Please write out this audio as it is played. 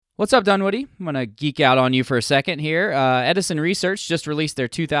What's up, Dunwoody? I'm going to geek out on you for a second here. Edison Research just released their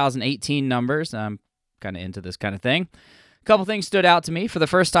 2018 numbers. I'm kind of into this kind of thing. A couple things stood out to me. For the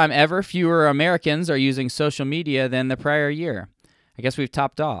first time ever, fewer Americans are using social media than the prior year. I guess we've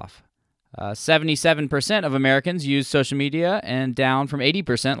topped off. 77% of Americans use social media and down from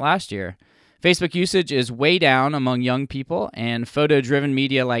 80% last year. Facebook usage is way down among young people, and photo-driven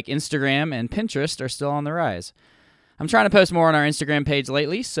media like Instagram and Pinterest are still on the rise. I'm trying to post more on our Instagram page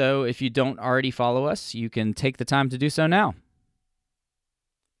lately, so if you don't already follow us, you can take the time to do so now.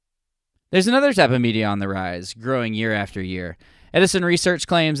 There's another type of media on the rise, growing year after year. Edison Research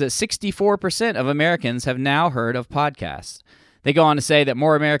claims that 64% of Americans have now heard of podcasts. They go on to say that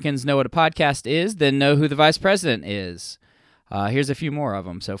more Americans know what a podcast is than know who the vice president is. Here's a few more of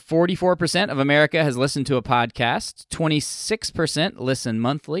them. So 44% of America has listened to a podcast. 26% listen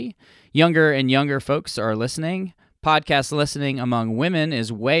monthly. Younger and younger folks are listening. Podcast listening among women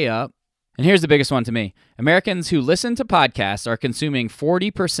is way up. And here's the biggest one to me. Americans who listen to podcasts are consuming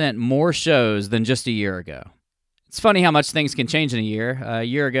 40% more shows than just a year ago. It's funny how much things can change in a year. A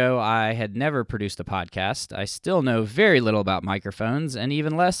year ago, I had never produced a podcast. I still know very little about microphones and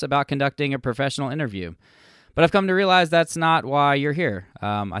even less about conducting a professional interview. But I've come to realize that's not why you're here.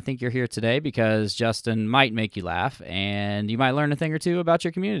 I think you're here today because Justin might make you laugh and you might learn a thing or two about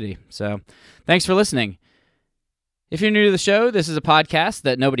your community. So thanks for listening. If you're new to the show, this is a podcast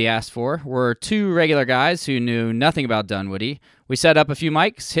that nobody asked for. We're two regular guys who knew nothing about Dunwoody. We set up a few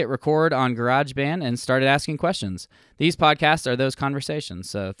mics, hit record on GarageBand, and started asking questions. These podcasts are those conversations,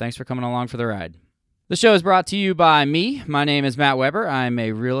 so thanks for coming along for the ride. The show is brought to you by me. My name is Matt Weber. I'm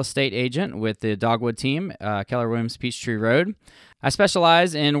a real estate agent with the Dogwood team, Keller Williams Peachtree Road. I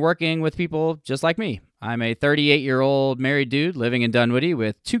specialize in working with people just like me. I'm a 38-year-old married dude living in Dunwoody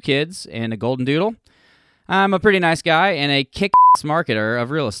with 2 kids and a golden doodle. I'm a pretty nice guy and a kick-ass marketer of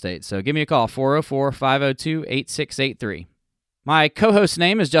real estate, so give me a call, 404-502-8683. My co-host's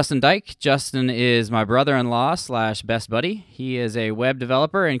name is Justin Dyke. Justin is my brother-in-law / best buddy. He is a web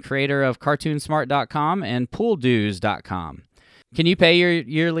developer and creator of CartoonSmart.com and PoolDues.com. Can you pay your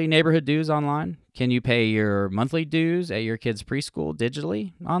yearly neighborhood dues online? Can you pay your monthly dues at your kid's preschool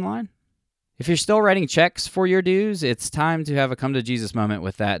digitally online? If you're still writing checks for your dues, it's time to have a come-to-Jesus moment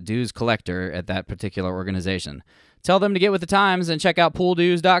with that dues collector at that particular organization. Tell them to get with the times and check out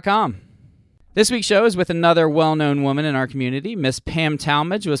PoolDues.com. This week's show is with another well-known woman in our community. Miss Pam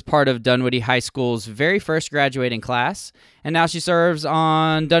Talmadge was part of Dunwoody High School's very first graduating class, and now she serves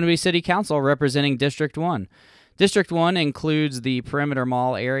on Dunwoody City Council representing District 1. District 1 includes the Perimeter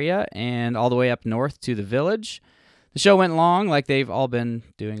Mall area and all the way up north to the Village. The show went long, like they've all been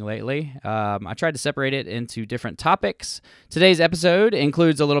doing lately. I tried to separate it into different topics. Today's episode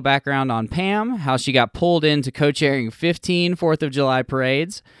includes a little background on Pam, how she got pulled into co-chairing 15 4th of July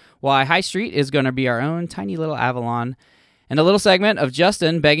parades, why High Street is going to be our own tiny little Avalon, and a little segment of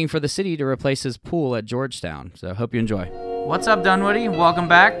Justin begging for the city to replace his pool at Georgetown. So hope you enjoy. What's up, Dunwoody? Welcome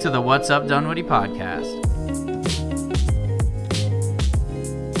back to the What's Up, Dunwoody podcast.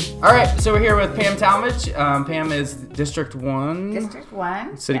 All right, so we're here with Pam Talmadge. Pam is District 1. District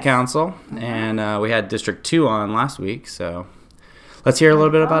 1. City Council, and we had District 2 on last week, so let's hear a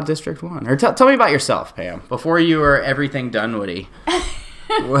little bit about District 1. Or tell me about yourself, Pam. Before you were everything Dunwoody,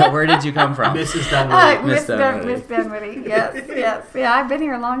 where did you come from? Mrs. Dunwoody. Miss Dunwoody, yes. Yeah, I've been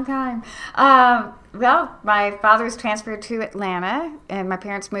here a long time. Well, my father was transferred to Atlanta, and my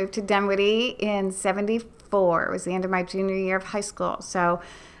parents moved to Dunwoody in 74. It was the end of my junior year of high school, so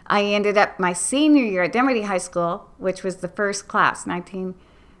I ended up my senior year at Dunwoody High School, which was the first class, okay,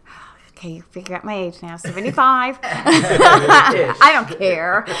 you figure out my age now, 75. I don't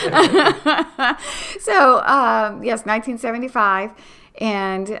care. So, yes, 1975.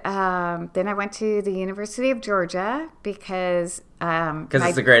 And then I went to the University of Georgia because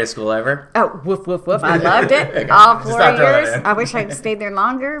it's the greatest school ever? Oh, woof, woof, woof. I loved it. Okay. All 4 years. I wish I'd stayed there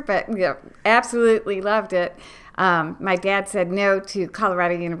longer, but yeah, absolutely loved it. My dad said no to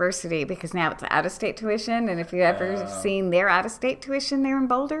Colorado University because now it's out-of-state tuition, and if you ever seen their out-of-state tuition there in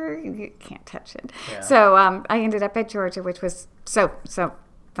Boulder, you can't touch it. Yeah. So I ended up at Georgia, which was so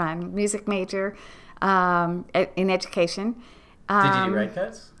fun. Music major in education. Did you do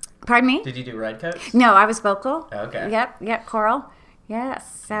Redcoats? Pardon me? Did you do Redcoats? No, I was vocal. Okay. Yep, choral.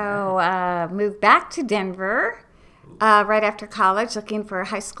 Yes. So moved back to Denver right after college, looking for a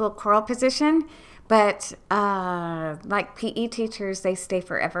high school choral position. But like PE teachers, they stay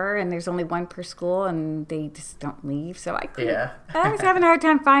forever, and there's only one per school, and they just don't leave. So I was having a hard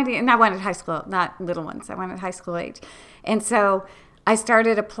time finding it. And I wanted high school, not little ones. I wanted high school age. And so I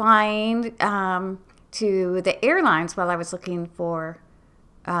started applying to the airlines while I was looking for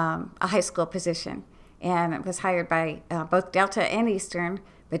a high school position, and I was hired by both Delta and Eastern.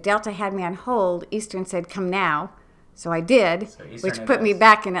 But Delta had me on hold. Eastern said, "Come now," so I did, which put me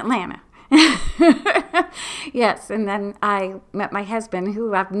back in Atlanta. Yes, and then I met my husband,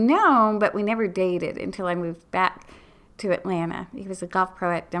 who I've known, but we never dated until I moved back to Atlanta. He was a golf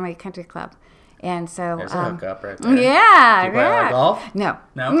pro at Dunwoody Country Club. And so, there's a hookup right there. Yeah, Do you play a lot of golf? No.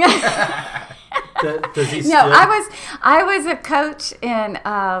 Does he still? No, I was a coach and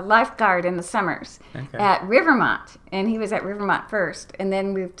lifeguard in the summers at Rivermont, and he was at Rivermont first, and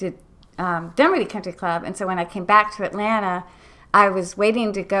then moved to Dunwoody Country Club. And so when I came back to Atlanta, I was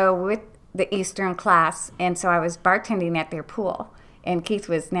waiting to go with the Eastern class, and so I was bartending at their pool. And Keith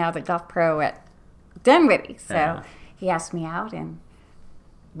was now the golf pro at Dunwoody, so he asked me out, and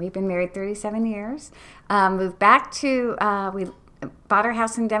we've been married 37 years. Moved back to, we bought our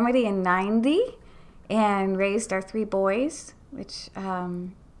house in Dunwoody in 90 and raised our 3 boys, which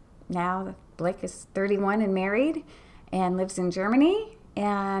now Blake is 31 and married and lives in Germany.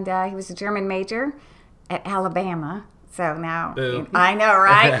 And he was a German major at Alabama. So now, I know,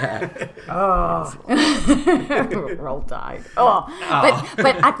 right? Roll Tide.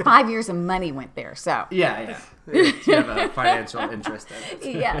 But 5 years of money went there, so. Yeah. Do you have a financial interest in it?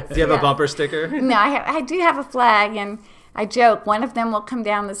 Yes. Do you have a bumper sticker? No, I do have a flag, and I joke one of them will come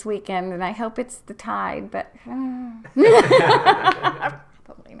down this weekend, and I hope it's the Tide, but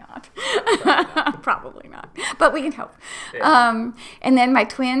probably not. Probably not. But we can hope. Yeah. And then my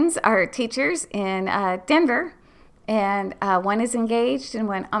twins are teachers in Denver. And one is engaged and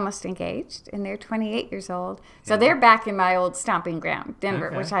one almost engaged, and they're 28 years old. So they're back in my old stomping ground,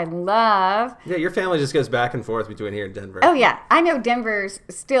 Denver, which I love. Yeah, your family just goes back and forth between here and Denver. Oh, yeah. I know Denver's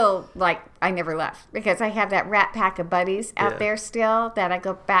still like I never left, because I have that rat pack of buddies out there still that I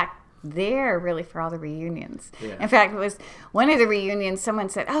go back there really for all the reunions. Yeah. In fact, it was one of the reunions, someone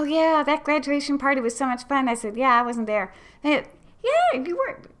said, "Oh, yeah, that graduation party was so much fun." I said, "Yeah, I wasn't there." They said, "Yeah, you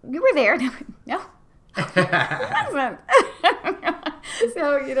were there." And I went, "No. I wasn't."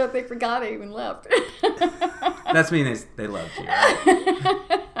 So, they forgot I even left. That's mean they loved you,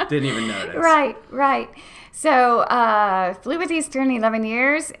 right? Didn't even notice. Right. So, flew with Eastern 11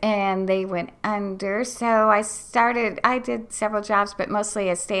 years, and they went under. So I did several jobs, but mostly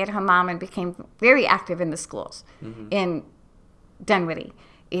a stay-at-home mom, and became very active in the schools in Dunwoody.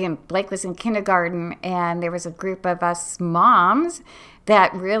 And Blake was in kindergarten, and there was a group of us moms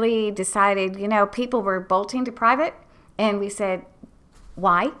that really decided, people were bolting to private, and we said,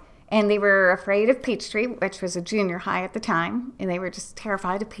 why? And they were afraid of Peachtree, which was a junior high at the time, and they were just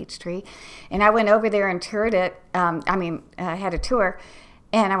terrified of Peachtree. And I went over there and toured it. I had a tour,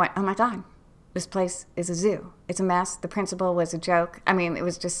 and I went, oh my God, this place is a zoo. It's a mess. The principal was a joke. It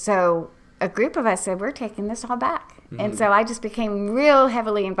was just so. A group of us said, we're taking this all back. And so I just became real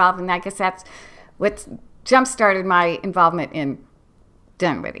heavily involved, and I guess that's what jump-started my involvement in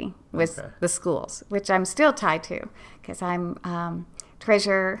Dunwoody, was the schools, which I'm still tied to, because I'm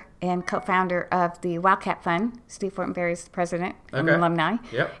treasurer and co-founder of the Wildcat Fund. Steve Fortenberry is the president, an alumni.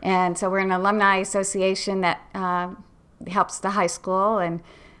 Yep. And so we're an alumni association that helps the high school, and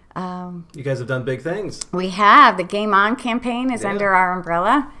you guys have done big things. We have. The Game On campaign is under our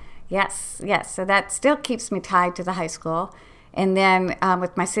umbrella. Yes. So that still keeps me tied to the high school. And then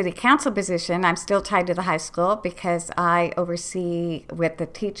with my city council position, I'm still tied to the high school, because I oversee, with the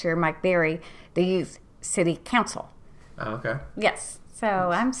teacher, Mike Berry, the youth city council. Oh, okay. Yes.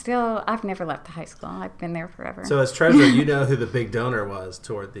 So I've never left the high school. I've been there forever. So as treasurer, you know who the big donor was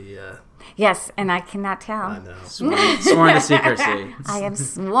toward the... Yes, and I cannot tell. I know. Sworn to secrecy. I am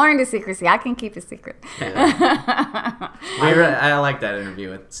sworn to secrecy. I can keep a secret. Yeah. I like that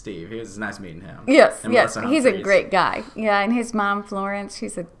interview with Steve. It was nice meeting him. Yes. He's a great guy. Yeah, and his mom, Florence,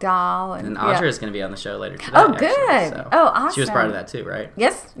 she's a doll. And Audra is going to be on the show later today. Oh, good. Actually, so awesome. She was part of that too, right?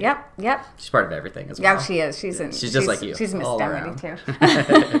 Yes. Yep. She's part of everything as well. Yeah, she is. She's just like you. She's Miss all Dunwoody, around. too.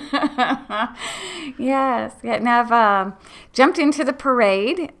 Yes. Yeah. Now I've jumped into the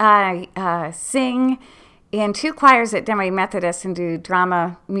parade. I sing in 2 choirs at Dunwoody Methodist and do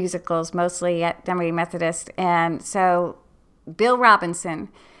drama musicals mostly at Dunwoody Methodist. And so Bill Robinson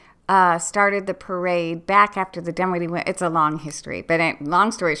started the parade back after the Dunwoody. It's a long history, but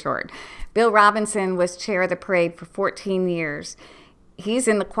long story short, Bill Robinson was chair of the parade for 14 years. He's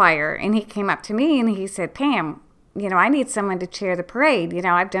in the choir, and he came up to me and he said, Pam, I need someone to chair the parade.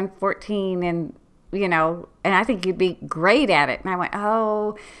 I've done 14 and I think you'd be great at it. And I went,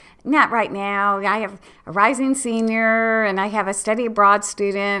 oh, not right now. I have a rising senior, and I have a study abroad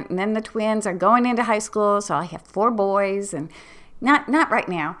student, and then the twins are going into high school, so I have 4 boys, and not right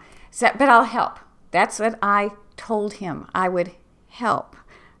now. So, but I'll help. That's what I told him. I would help.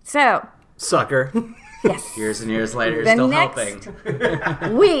 So, Sucker. yes. Years and years later, The still next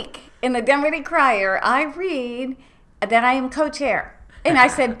helping. week in the Dinwiddie Crier, I read that I am co-chair. And I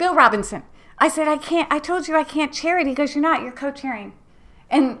said, Bill Robinson. I said, I told you I can't chair it. He goes, you're not, you're co-chairing.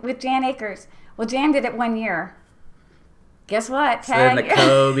 And with Jan Akers. Well, Jan did it 1 year. Guess what? So then the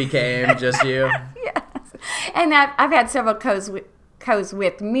co became just you. Yes. And I've had several co's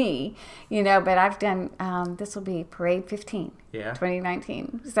with me, but I've done, this will be Parade 15,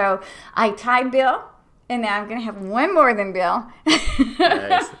 2019. So I tied Bill, and now I'm going to have one more than Bill.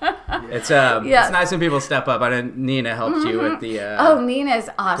 Nice. It's nice when people step up. I know Nina helped you with the Nina's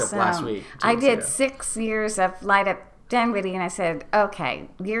awesome. last week. I did 6 years of Light Up Dinwiddie, and I said, okay,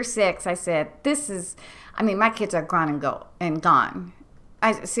 year 6, I said, my kids are grown and gone.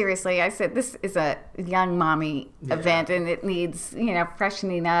 I said, this is a young mommy event, and it needs,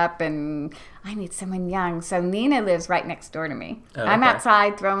 freshening up, and I need someone young. So Nina lives right next door to me. Oh, I'm okay.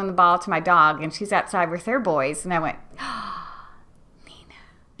 outside throwing the ball to my dog, and she's outside with her boys, and I went, Nina.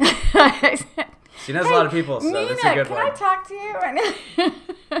 I said, she knows a lot of people, so Nina, that's a good can one. I talk to you? And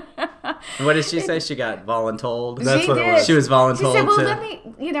what did she say? She got voluntold? That's what it was. She was voluntold She said, well, to... let me,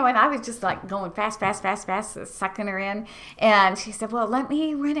 and I was just like going fast, sucking her in. And she said, well, let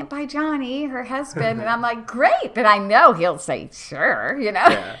me run it by Johnny, her husband. And I'm like, great. But I know he'll say, sure,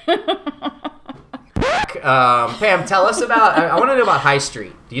 Yeah. Pam, tell us about, I want to know about High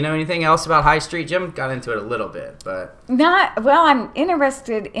Street. Do you know anything else about High Street? Jim got into it a little bit, but... I'm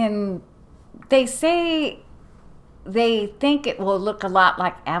interested in, they say they think it will look a lot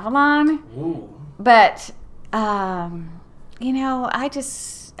like Avalon. Ooh. But, I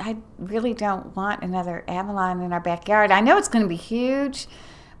really don't want another Avalon in our backyard. I know it's going to be huge,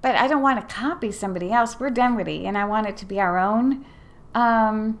 but I don't want to copy somebody else. We're Dinwiddie, and I want it to be our own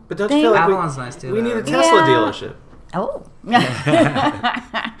But don't thing. you feel like Avalon's nice too, we though. need a Tesla Yeah. dealership? Oh.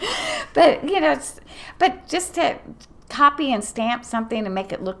 But, but just to copy and stamp something and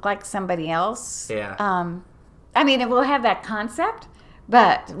make it look like somebody else. Yeah. It will have that concept,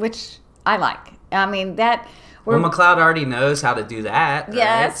 which I like. That... Well, McLeod already knows how to do that, right?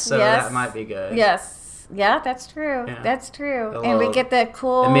 Yes, So yes. that might be good. Yes. Yeah, that's true. Yeah. That's true. A And we little- get the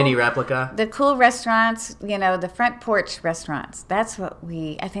cool... A mini replica. The cool restaurants, the front porch restaurants. I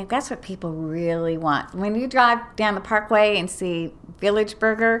think that's what people really want. When you drive down the Parkway and see Village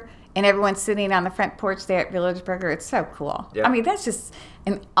Burger and everyone's sitting on the front porch there at Village Burger, it's so cool. Yeah. That's just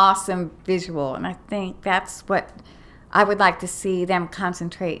an awesome visual. And I think that's what I would like to see them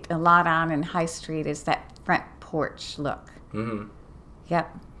concentrate a lot on in High Street is that front porch look. Mm-hmm.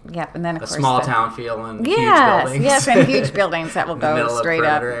 Yep. And then, of A course, small town feel and huge yes, buildings. yes, and huge buildings that will The go middle of straight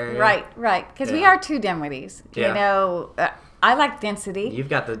up. perimeter area. Right, because we Yeah. are 2 Dinwiddies. Yeah. I like density. You've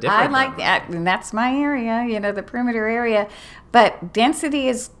got the different I like that, and that's my area. The perimeter area, but density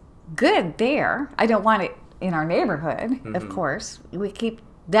is good there. I don't want it in our neighborhood. Of course, we keep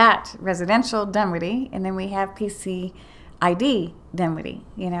that residential Dinwiddie, and then we have PCID Dinwiddie.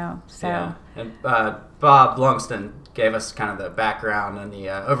 So. Yeah. And Bob Lumsden gave us kind of the background on the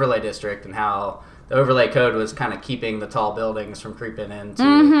overlay district and how the overlay code was kind of keeping the tall buildings from creeping into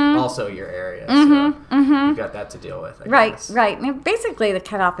also your area. So you've got that to deal with, I guess. Right. And basically, the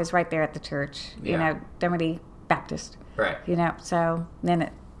cutoff is right there at the church. Yeah. Dinwiddie Baptist. Right. So then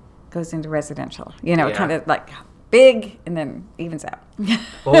it goes into residential. Yeah. Kind of like big and then evens out.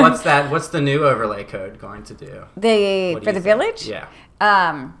 Well, what's the new overlay code going to do? What do For you the think? village? Yeah.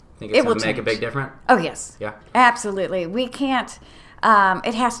 Think It it's will going to make a change. big difference? Oh, yes. Yeah. Absolutely. We can't,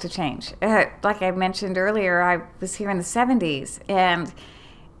 it has to change. Like I mentioned earlier, I was here in the 70s, and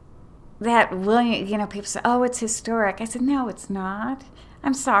that William, people say, oh, it's historic. I said, no, it's not.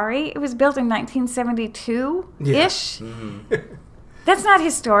 I'm sorry. It was built in 1972-ish. Mm-hmm. That's not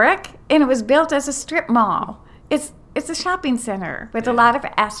historic, and it was built as a strip mall. It's a shopping center with a lot of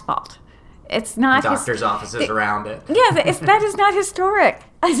asphalt. It's not Doctor's offices around it. Yeah, that is not historic.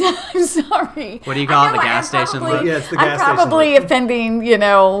 I'm sorry. What do you call I it, the know, gas I'm station probably- look? Yeah, it's the I'm gas station probably look.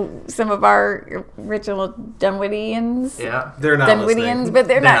 offending, some of our original Dinwiddians. Yeah. They're not Dinwiddians, listening. but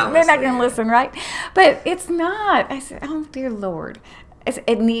they're not going to listening. listen, right? But it's not. I said, oh, dear Lord.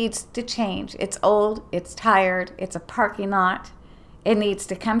 It needs to change. It's old. It's tired. It's a parking lot. It needs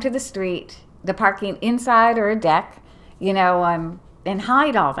to come to the street, the parking inside or a deck, and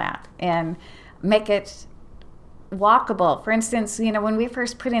hide all that and make it walkable. For instance, when we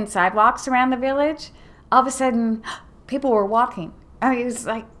first put in sidewalks around the village, all of a sudden people were walking. It was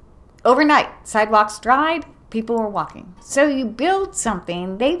like overnight, sidewalks dried, people were walking. So you build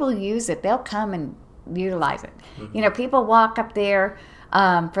something, they will use it. They'll come and utilize it. Mm-hmm. People walk up there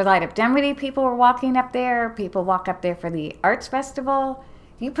for Light Up Dinwiddie. People were walking up there. People walk up there for the Arts Festival.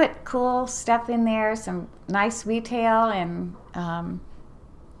 you put cool stuff in there, some nice retail and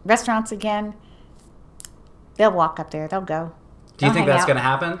restaurants again, they'll walk up there. They'll go. Do you think that's going to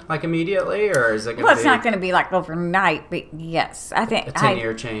happen, like, immediately, or is it going to be... Well, it's not going to be, like, overnight, but yes. I think... A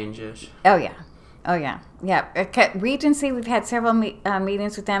 10-year change-ish. Oh, yeah. Oh, yeah. Yeah. Regency, we've had several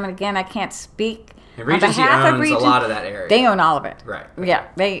meetings with them, and again, I can't speak and Regency on behalf of Regency. A lot of that area. They own all of it. Right. Yeah.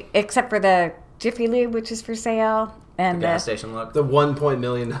 They, except for the Jiffy Lube, which is for sale. And the gas station look. The 1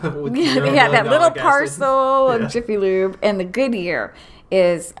 million. Yeah, that little parcel of Jiffy Lube. And the Goodyear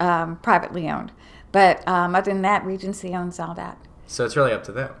is privately owned. But other than that, Regency owns all that. So it's really up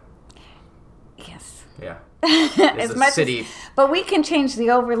to them. Yes. Yeah. As much city. But we can change the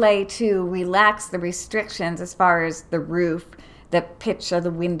overlay to relax the restrictions as far as the roof, the pitch of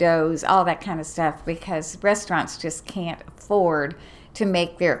the windows, all that kind of stuff, because restaurants just can't afford to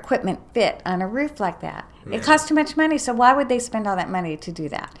make their equipment fit on a roof like that. Yeah. It costs too much money, so why would they spend all that money to do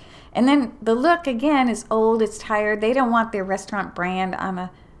that? And then the look, again, is old, it's tired. They don't want their restaurant brand on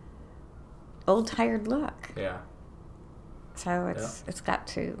a old, tired look. Yeah. So it's got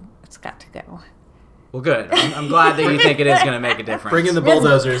to go. Well, good. I'm glad that you think it is going to make a difference. Bring in the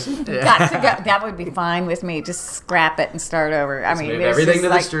bulldozers. Got to go. That would be fine with me. Just scrap it and start over. Let's move everything to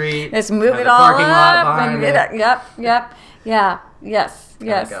the street. Let's move it all parking lot up. Behind it. Yep. Yeah. Yes.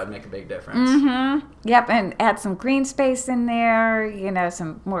 That would make a big difference. Mm-hmm. Yep. And add some green space in there.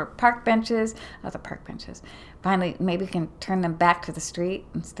 Some more park benches. The park benches. Finally, maybe we can turn them back to the street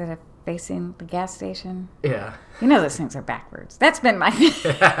instead of facing the gas station. Yeah. Those things are backwards. That's been my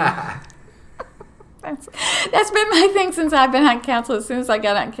That's been my thing since I've been on council. As soon as I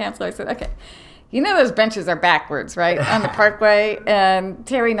got on council, I said, okay, those benches are backwards, right, on the parkway? And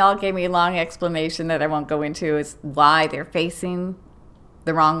Terry Null gave me a long explanation that I won't go into as why they're facing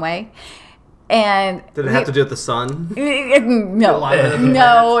the wrong way. And did it have to do with the sun?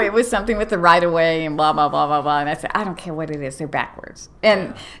 No, it was something with the right of way and blah, blah, blah, blah, blah. And I said, I don't care what it is, they're backwards.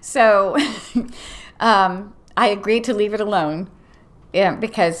 And so I agreed to leave it alone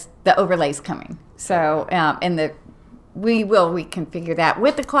because the overlay's coming. So, we will reconfigure that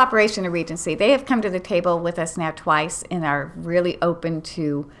with the cooperation of Regency. They have come to the table with us now twice and are really open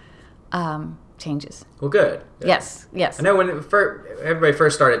to changes. Well, good. Yes. I know when everybody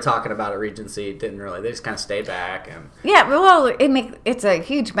first started talking about it, Regency they just kind of stayed back. Yeah, well, it's a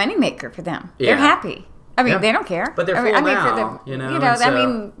huge moneymaker for them. Yeah. They're happy. They don't care. But they're full now.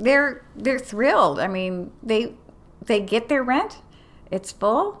 They're thrilled. They get their rent. It's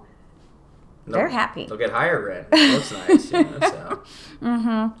full. They're happy. They'll get higher rent. It looks nice, so.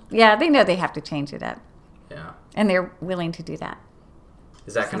 Mm-hmm. Yeah, they know they have to change it up. Yeah. And they're willing to do that.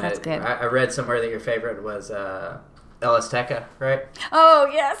 Is that that's good. I read somewhere that your favorite was El Azteca, right? Oh,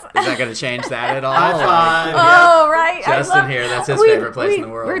 yes. Is that going to change that at all? High five. Oh, right. Justin here, that's his favorite place in the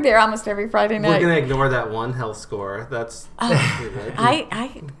world. We're there almost every Friday night. We're going to ignore that one health score. That's...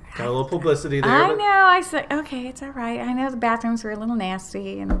 I got a little publicity there. I know. I said, okay, it's all right. I know the bathrooms were a little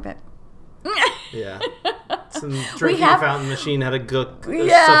nasty, but... Yeah. Some drinking fountain machine had a gook something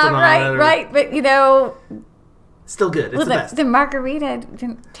right, on it. Right. But, still good. It's the best. The margarita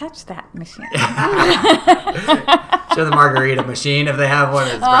didn't touch that machine. Sure, the margarita machine, if they have one,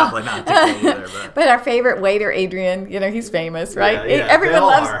 it's probably not too good either. But our favorite waiter, Adrian, he's famous, right? Yeah,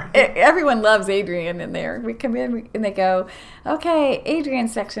 Everyone loves Adrian in there. We come in and they go, okay, Adrian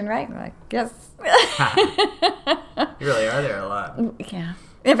section, right? And we're like, yes. You really are there a lot. Yeah.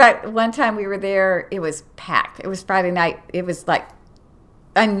 In fact, one time we were there, it was packed. It was Friday night. It was like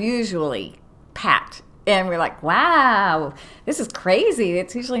unusually packed. And we're like, wow, this is crazy.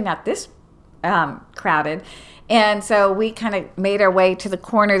 It's usually not this crowded. And so we kind of made our way to the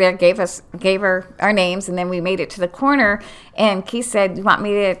corner there, gave her our names, and then we made it to the corner. And Keith said, you want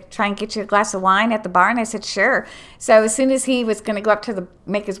me to try and get you a glass of wine at the bar? And I said, sure. So as soon as he was going to go up to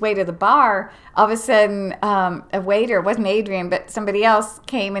make his way to the bar, all of a sudden a waiter, it wasn't Adrian, but somebody else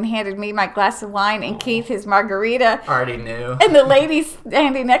came and handed me my glass of wine and Keith his margarita. Already knew. And the lady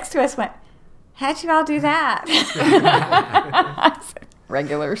standing next to us went, how'd you all do that? I said,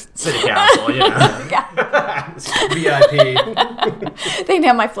 regulars. City council, VIP. They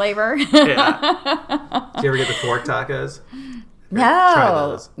know my flavor. Yeah. Do you ever get the pork tacos? No. Try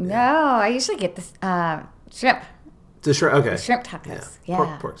those. No. I usually get the shrimp. The shrimp, okay. The shrimp tacos.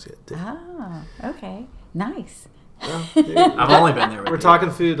 Yeah. Pork's good too. Oh, okay. Nice. Well, I've only been there with We're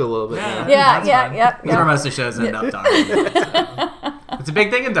talking food a little bit. Yeah. That's where most of the shows end up talking. It's a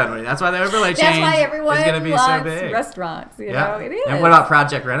big thing in Dunwoody. That's why the overlay change That's why everyone is going to be so big. restaurants. You know, it is. And what about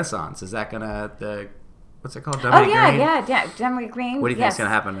Project Renaissance? Is that going to what's it called? Dunwoody Green? yeah, Dunwoody Green. What do you think's going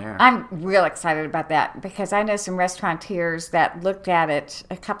to happen there? I'm real excited about that because I know some restaurateurs that looked at it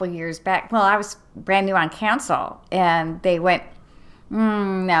a couple years back. Well, I was brand new on council, and they went,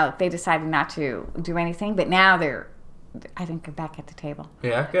 no, they decided not to do anything. But now I think they're back at the table.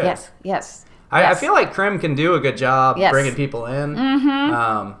 Yeah, good. Yes. I feel like Krim can do a good job bringing people in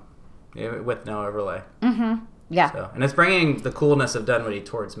with no overlay. Mm-hmm. Yeah. So, and it's bringing the coolness of Dunwoody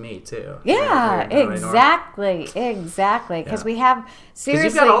towards me, too. Yeah, exactly. Because we have, seriously...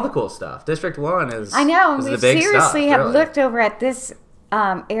 Because you've got all the cool stuff. District 1 is I know. is We the big seriously stuff, have really. looked over at this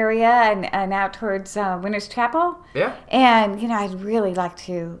area and out towards Winners Chapel. Yeah. And, I'd really like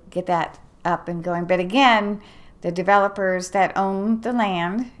to get that up and going. But again, the developers that own the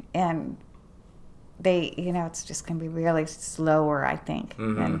land, and they, it's just going to be really slower, I think,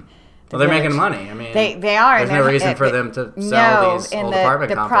 than... Well, they're making money. I mean, they are. There's no reason for them to sell these old apartment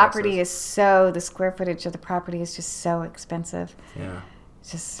the complexes. property is the square footage of the property is just so expensive. Yeah.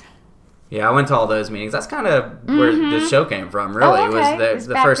 Yeah, I went to all those meetings. That's kind of where the show came from, really. Was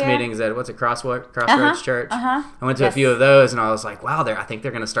the first meetings at, Crossroads Church. I went to a few of those, and I was like, wow, I think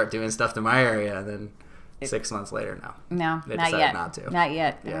they're going to start doing stuff to my area. And then 6 months later, no, they not decided yet. not to. Not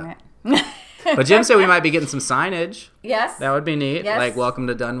yet. Yeah. But Jim said we might be getting some signage. Yes. That would be neat. Yes. Like, welcome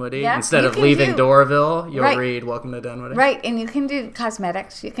to Dunwoody. Yeah. Instead of leaving Dorville, you'll read welcome to Dunwoody. Right. And you can do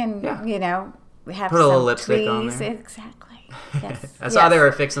cosmetics. You can, have put a little lipstick trees. On there. Exactly. Yes. I saw they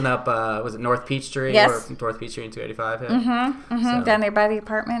were fixing up, was it North Peachtree? Yes. Or North Peachtree and 285 hit? So, down there by the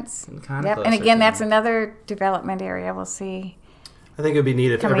apartments. Kind of And again, that's another development area we'll see. I think it would be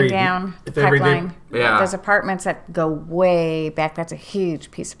neat if coming down the pipeline. Those apartments that go way back. That's a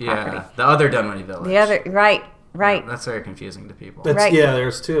huge piece of property. Yeah, the other Dunwoody Village. Right. Yeah, that's very confusing to people. Yeah,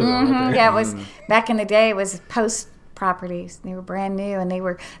 there's two of them. Yeah, it was back in the day. It was post properties. They were brand new, and they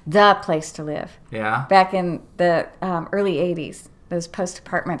were the place to live. Yeah. Back in the early '80s, those post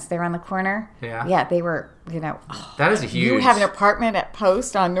apartments. They were on the corner. Yeah. Yeah, they were. That is a huge. You have an apartment at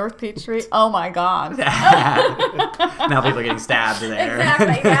Post on North Peachtree. Oh my God. Now people are getting stabbed there.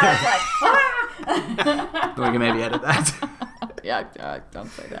 Exactly. Now it's like. We can maybe edit that. Yeah, don't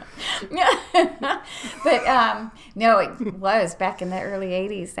say that. But no, it was back in the early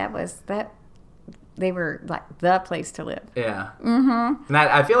 '80s. They were like the place to live. Yeah. Mm-hmm. And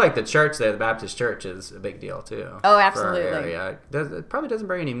I feel like the church there, the Baptist church, is a big deal too. Oh, absolutely. For our area. It probably doesn't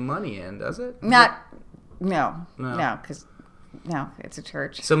bring any money in, does it? No, because it's a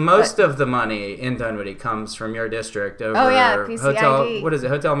church. So most of the money in Dunwoody comes from your district over PCID. hotel. What is it?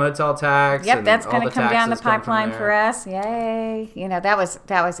 Hotel motel tax. Yep, that's going to come down the pipeline for us. Yay! That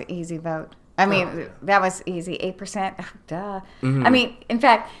was an easy vote. I mean, that was easy. 8%. Oh, duh. Mm-hmm. I mean, in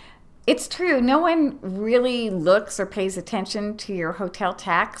fact, it's true. No one really looks or pays attention to your hotel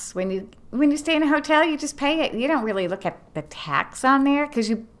tax when you stay in a hotel. You just pay it. You don't really look at the tax on there because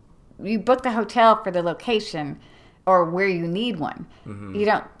you book the hotel for the location or where you need one. Mm-hmm. You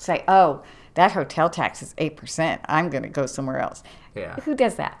don't say, oh, that hotel tax is 8%. I'm going to go somewhere else. Yeah. Who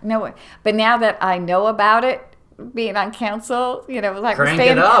does that? No one. But now that I know about it, being on council, like we'll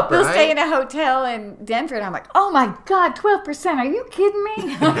stay in a hotel in Denver, and I'm like, oh my God, 12%. Are you kidding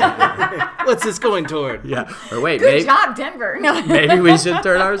me? What's this going toward? Yeah. Or wait, Good job, Denver. No. Maybe we should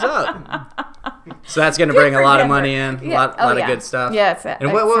turn ours up. So that's going to bring a lot of money in, a lot of good stuff. Yes.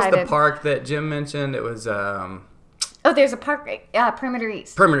 And what was the park that Jim mentioned? It was... there's a park, Perimeter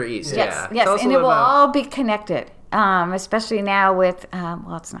East. Perimeter East, yes, and it will all be connected, especially now with,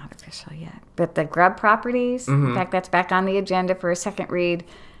 it's not official yet, but the Grubb properties. Mm-hmm. In fact, that's back on the agenda for a second read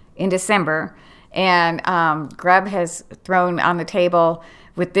in December. And Grubb has thrown on the table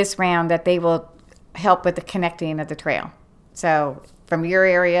with this round that they will help with the connecting of the trail. So from your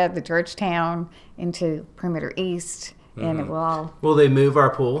area, the Georgetown, into Perimeter East, and it will all... Will they move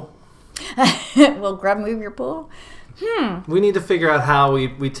our pool? Will Grubb move your pool? We need to figure out how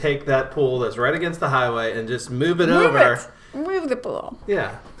we take that pool that's right against the highway and just move it over. Move the pool.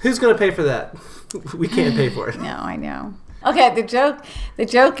 Yeah. Who's going to pay for that? We can't pay for it. No, I know. Okay, the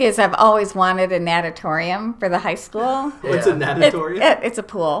joke is I've always wanted a natatorium for the high school. What's a natatorium? It's a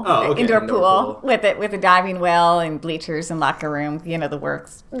pool. Oh, okay. Indoor pool with a diving well and bleachers and locker room, the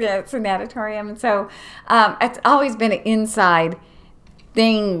works. Yeah, it's a natatorium. And so it's always been an inside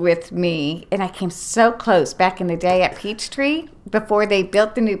thing with me, and I came so close back in the day at Peachtree before they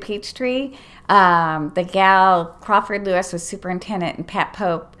built the new Peachtree. The gal Crawford Lewis was superintendent, and Pat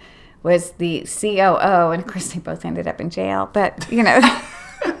Pope was the COO, and of course they both ended up in jail. But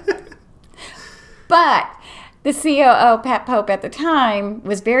but the COO Pat Pope at the time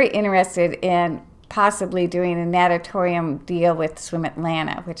was very interested in possibly doing a natatorium deal with Swim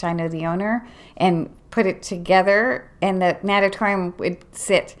Atlanta, which I know the owner, and put it together, and the natatorium would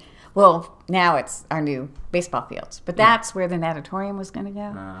sit. Well, now it's our new baseball fields, but that's where the natatorium was going to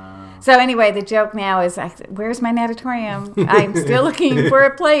go. So anyway, the joke now is, where's my natatorium? I'm still looking for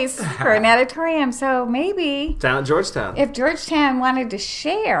a place for a natatorium. So maybe Down at Georgetown. if Georgetown wanted to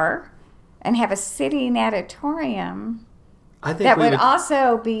share and have a city natatorium, I think that we would would.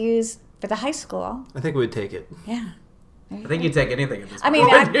 also be used for the high school. I think we would take it. Yeah. I think you'd take anything at this I point. mean,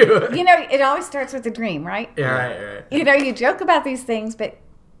 wouldn't you? it always starts with a dream, right? Yeah, right. You joke about these things, but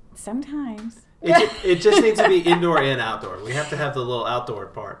sometimes. It just needs to be indoor and outdoor. We have to have the little outdoor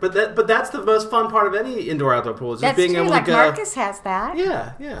part. But that's the most fun part of any indoor outdoor pool is just That's being true. able Like to go. Marcus has that.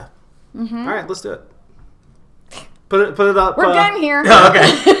 Yeah, yeah. All right, let's do it. Put it up. We're done here. Oh,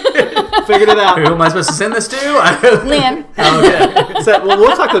 okay. Figured it out. Who am I supposed to send this to? Lynn. Okay. So,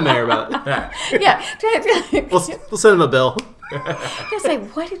 we'll talk to the mayor about it. Yeah. We'll send him a bill. Just say,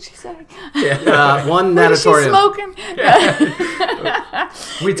 what did you say? One What is she natatorium. smoking?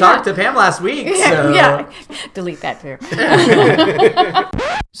 We talked to Pam last week. So. Yeah. Delete that too.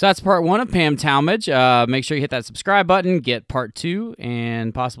 So that's part 1 of Pam Talmadge. Make sure you hit that subscribe button, get part 2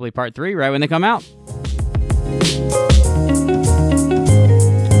 and possibly part 3 right when they come out.